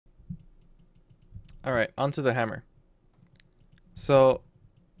Alright, onto the hammer. So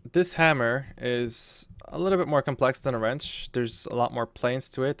this hammer is a little bit more complex than a wrench. There's a lot more planes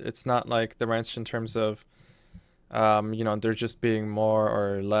to it. It's not like the wrench in terms of, there just being more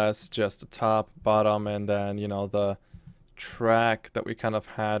or less just the top, bottom, and then, the track that we kind of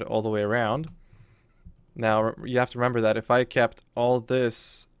had all the way around. Now, you have to remember that if I kept all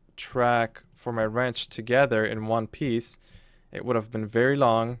this track for my wrench together in one piece, it would have been very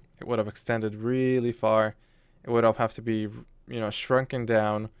long. It would have extended really far. It would have to be, shrunken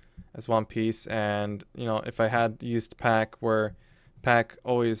down as one piece. And, if I had used pack, where pack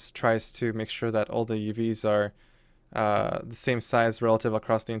always tries to make sure that all the UVs are the same size relative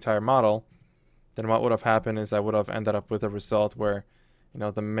across the entire model, then what would have happened is I would have ended up with a result where,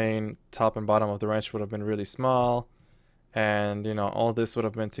 the main top and bottom of the wrench would have been really small, and all this would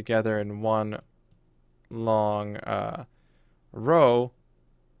have been together in one long row,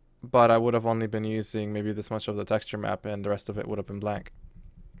 but I would have only been using maybe this much of the texture map, and the rest of it would have been blank.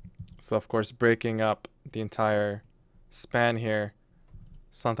 So of course, breaking up the entire span here,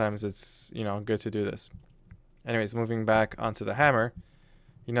 sometimes it's good to do this. Anyways, moving back onto the hammer,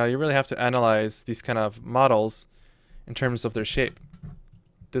 you really have to analyze these kind of models in terms of their shape.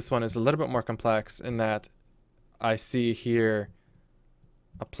 This one is a little bit more complex in that I see here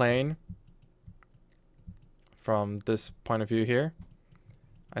a plane from this point of view here.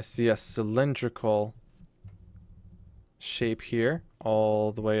 I see a cylindrical shape here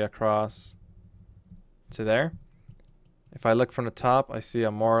all the way across to there. If I look from the top, I see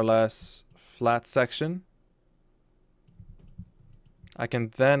a more or less flat section. I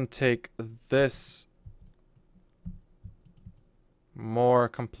can then take this more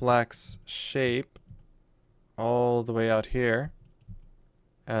complex shape all the way out here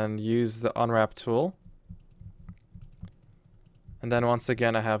and use the unwrap tool. And then once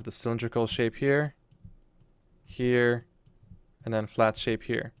again, I have the cylindrical shape here, here, and then flat shape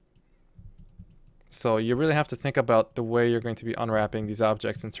here. So you really have to think about the way you're going to be unwrapping these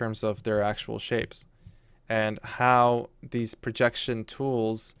objects in terms of their actual shapes, and how these projection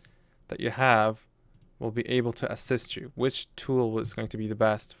tools that you have will be able to assist you. Which tool is going to be the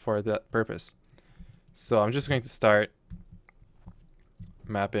best for that purpose? So I'm just going to start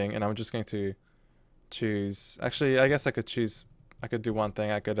mapping, and I'm just going to choose, actually I guess I could do one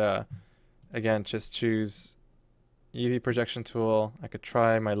thing. I could again just choose UV projection tool. I could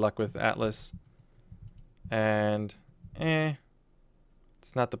try my luck with Atlas, and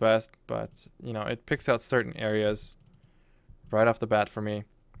it's not the best, but it picks out certain areas right off the bat for me.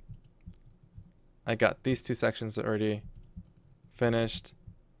 I got these two sections already finished.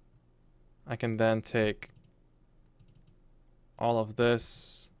 I can then take all of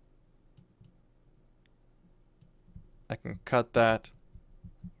this. I can cut that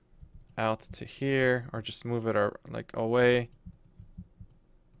out to here, or just move it like away.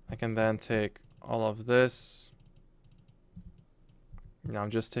 I can then take all of this. I'm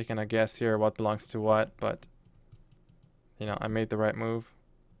just taking a guess here what belongs to what, but I made the right move.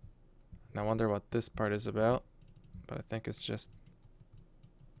 And I wonder what this part is about, but I think it's just,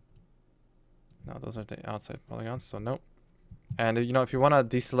 no, those are the outside polygons, so nope. And if you want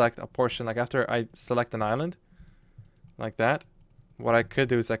to deselect a portion, like after I select an island like that, what I could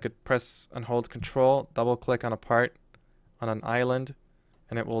do is I could press and hold Control, double click on a part on an island,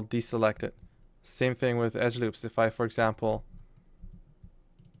 and it will deselect it. Same thing with edge loops. If I, for example,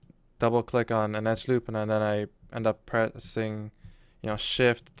 double click on an edge loop and then I end up pressing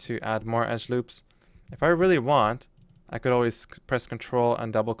shift to add more edge loops, if I really want, I could always press Control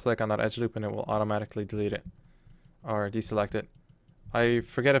and double click on that edge loop, and it will automatically delete it or deselect it. I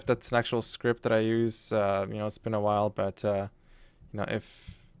forget if that's an actual script that I use. It's been a while, but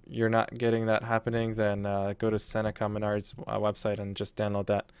if you're not getting that happening, then go to Seneca Menard's website and just download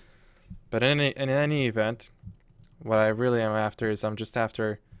that. But in any event, what I really am after is I'm just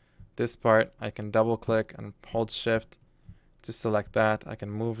after this part. I can double click and hold shift to select that. I can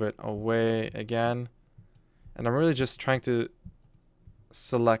move it away again, and I'm really just trying to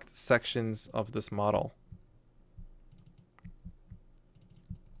select sections of this model.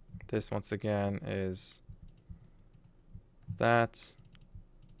 This once again is that.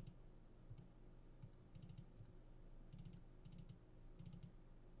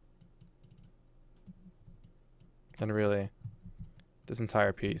 And really, this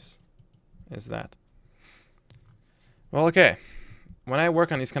entire piece is that. Well, okay. When I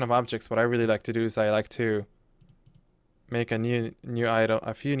work on these kind of objects, what I really like to do is I like to make a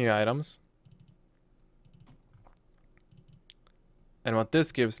few new items. And what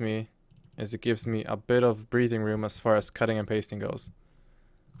this gives me is it gives me a bit of breathing room as far as cutting and pasting goes.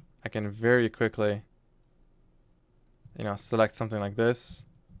 I can very quickly select something like this.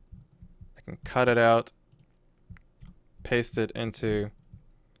 I can cut it out, paste it into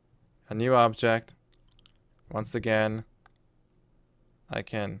a new object. Once again, I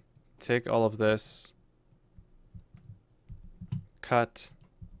can take all of this, cut,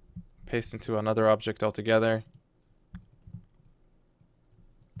 paste into another object altogether.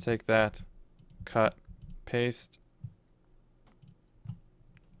 Take that, cut, paste.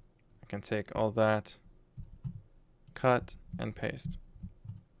 I can take all that, cut, and paste.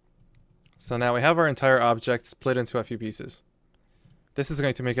 So now we have our entire object split into a few pieces. This is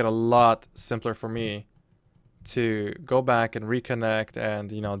going to make it a lot simpler for me to go back and reconnect and,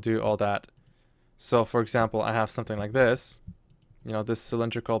 do all that. So for example, I have something like this, this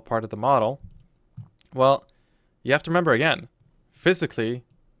cylindrical part of the model. Well, you have to remember again, physically,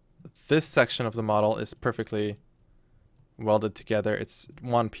 this section of the model is perfectly welded together. It's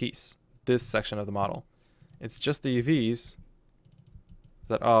one piece, this section of the model. It's just the UVs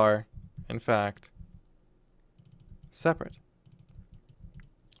that are, in fact, separate.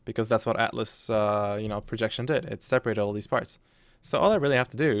 Because that's what Atlas, projection did. It separated all these parts. So all I really have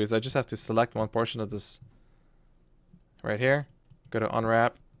to do is I just have to select one portion of this right here, go to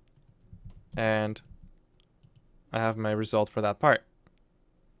unwrap, and I have my result for that part.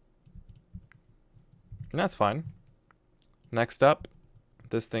 And that's fine. Next up,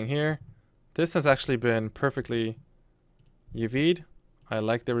 this thing here. This has actually been perfectly UV'd. I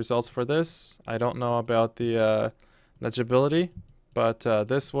like the results for this. I don't know about the legibility, but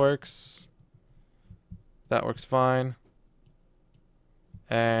this works. That works fine.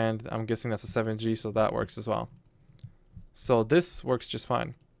 And I'm guessing that's a 7G, so that works as well. So this works just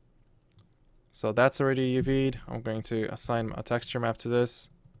fine. So that's already UV'd. I'm going to assign a texture map to this.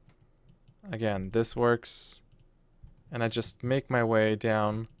 Again, this works. And I just make my way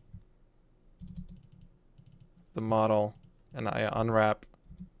down the model and I unwrap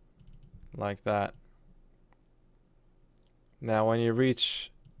like that. Now when you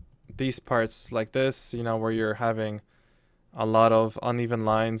reach these parts like this, where you're having a lot of uneven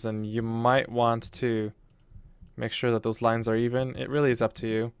lines and you might want to make sure that those lines are even, it really is up to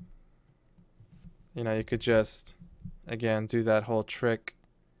you. You could just, again, do that whole trick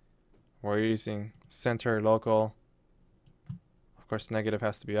where you're using center local. Of course, negative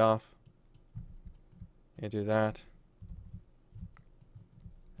has to be off. You do that.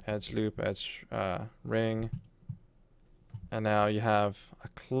 Edge loop, edge ring. And now you have a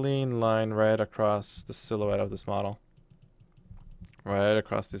clean line right across the silhouette of this model. Right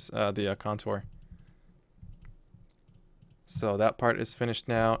across this the contour. So that part is finished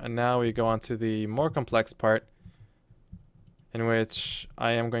now, and now we go on to the more complex part, in which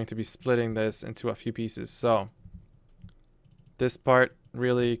I am going to be splitting this into a few pieces. So this part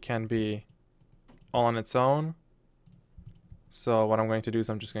really can be all on its own. So what I'm going to do is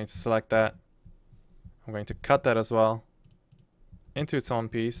I'm just going to select that. I'm going to cut that as well into its own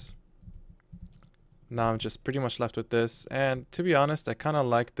piece. Now I'm just pretty much left with this, and to be honest, I kind of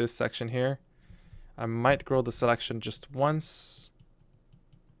like this section here. I might grow the selection just once.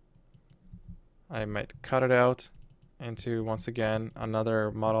 I might cut it out into, once again, another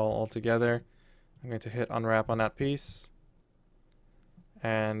model altogether. I'm going to hit unwrap on that piece.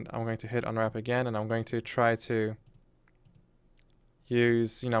 And I'm going to hit unwrap again, and I'm going to try to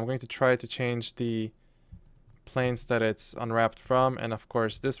use, I'm going to try to change the planes that it's unwrapped from. And of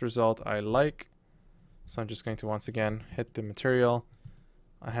course, this result I like. So I'm just going to once again hit the material.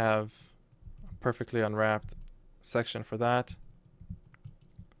 I have a perfectly unwrapped section for that.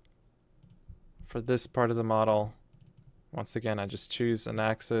 For this part of the model, once again, I just choose an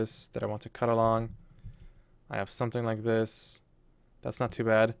axis that I want to cut along. I have something like this. That's not too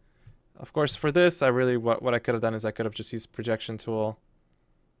bad. Of course, for this, what I could have done is I could have just used projection tool.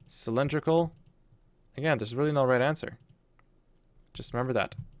 Cylindrical. Again, there's really no right answer. Just remember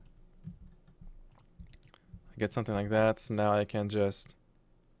that. I get something like that, so now I can just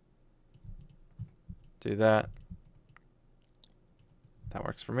do that. That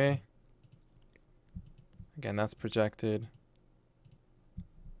works for me. Again, that's projected.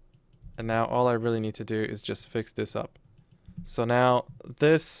 And now all I really need to do is just fix this up. So now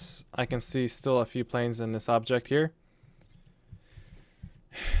this, I can see still a few planes in this object here.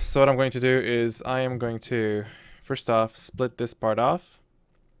 So what I'm going to do is I am going to, first off, split this part off.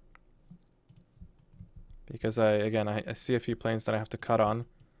 Because I see a few planes that I have to cut on.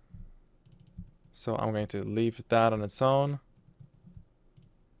 So I'm going to leave that on its own.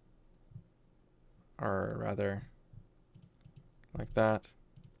 Or rather, like that.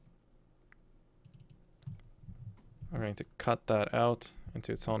 I'm going to cut that out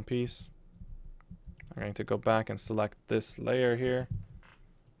into its own piece. I'm going to go back and select this layer here.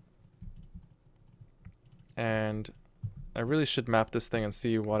 And I really should map this thing and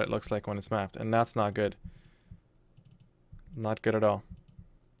see what it looks like when it's mapped. And that's not good. Not good at all.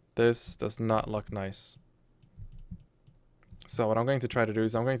 This does not look nice. So what I'm going to try to do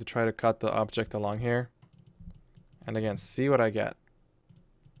is I'm going to try to cut the object along here. And again, see what I get.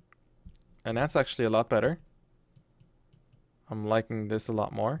 And that's actually a lot better. I'm liking this a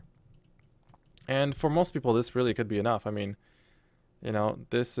lot more. And for most people, this really could be enough. I mean, you know,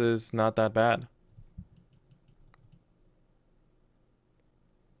 this is not that bad.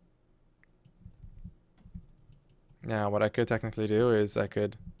 Now, what I could technically do is I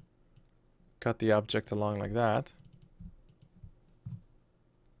could cut the object along like that.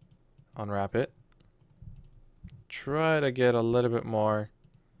 Unwrap it. Try to get a little bit more.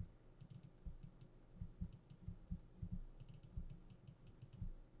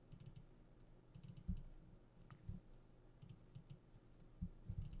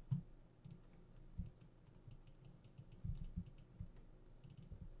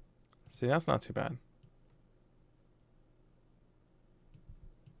 See, that's not too bad.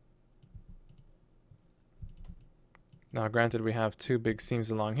 Now, granted, we have two big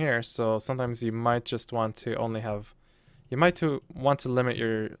seams along here, so sometimes you might just want to only have, you might want to limit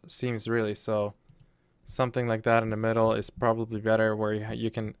your seams really, so something like that in the middle is probably better, where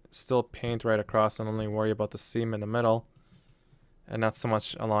you can still paint right across and only worry about the seam in the middle, and not so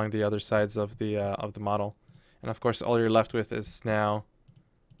much along the other sides of the model. And of course, all you're left with is now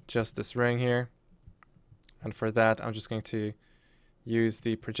just this ring here. And for that, I'm just going to use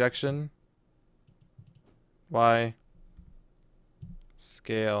the projection. Y.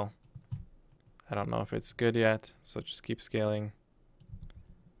 Scale. I don't know if it's good yet, so just keep scaling.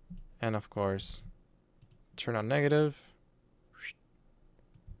 And of course, turn on negative.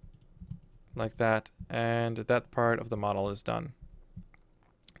 Like that. And that part of the model is done.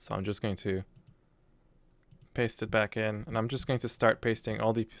 So I'm just going to paste it back in, and I'm just going to start pasting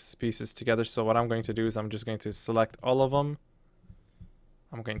all these pieces together. So what I'm going to do is I'm just going to select all of them.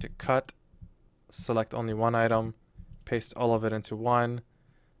 I'm going to cut, select only one item, paste all of it into one.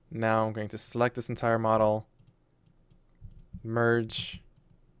 Now I'm going to select this entire model, merge,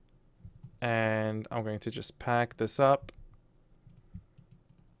 and I'm going to just pack this up.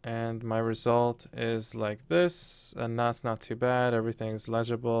 And my result is like this, and that's not too bad. Everything's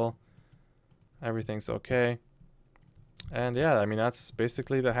legible. Everything's okay. And yeah, I mean, that's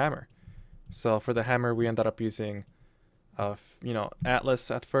basically the hammer. So for the hammer, we ended up using, Atlas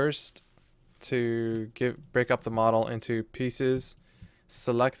at first to break up the model into pieces,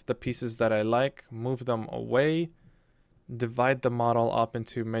 select the pieces that I like, move them away, divide the model up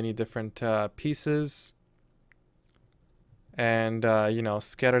into many different pieces, and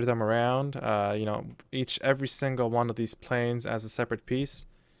scatter them around. Every single one of these planes as a separate piece.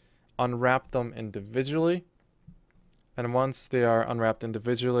 Unwrap them individually, and once they are unwrapped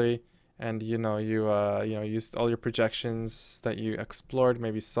individually, and you used all your projections that you explored,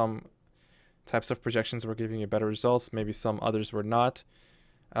 maybe some types of projections were giving you better results, maybe some others were not.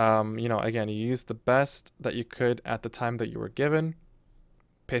 Again, you used the best that you could at the time that you were given,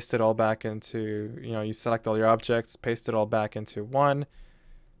 paste it all back into, you select all your objects, paste it all back into one,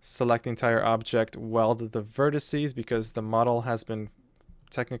 select the entire object, weld the vertices because the model has been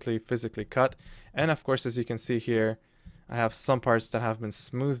technically physically cut. And of course, as you can see here, I have some parts that have been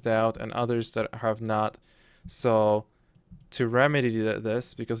smoothed out and others that have not. So to remedy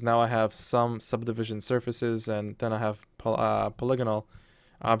this, because now I have some subdivision surfaces and then I have polygonal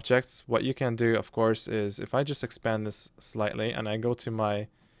objects, what you can do, of course, is if I just expand this slightly and I go to my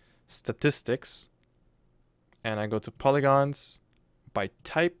statistics and I go to polygons, by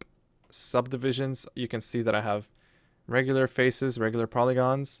type, subdivisions, you can see that I have regular faces, regular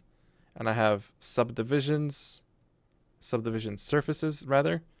polygons, and I have subdivision surfaces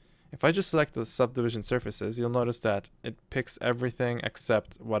rather. If I just select the subdivision surfaces, you'll notice that it picks everything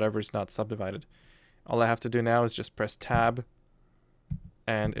except whatever's not subdivided. All I have to do now is just press tab,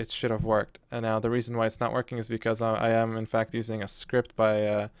 and it should have worked. And now the reason why it's not working is because I am in fact using a script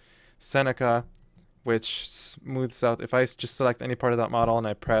by Seneca, which smooths out. If I just select any part of that model and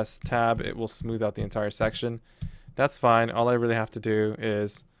I press tab, it will smooth out the entire section. That's fine. All I really have to do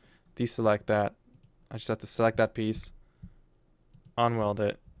is deselect that. I just have to select that piece, unweld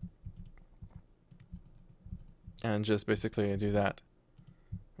it, and just basically do that,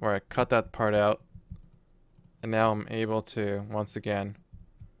 where I cut that part out, and now I'm able to once again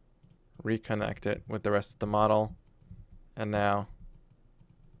reconnect it with the rest of the model, and now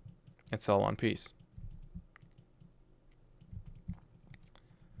it's all one piece.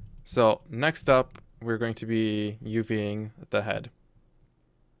 So next up, we're going to be UVing the head.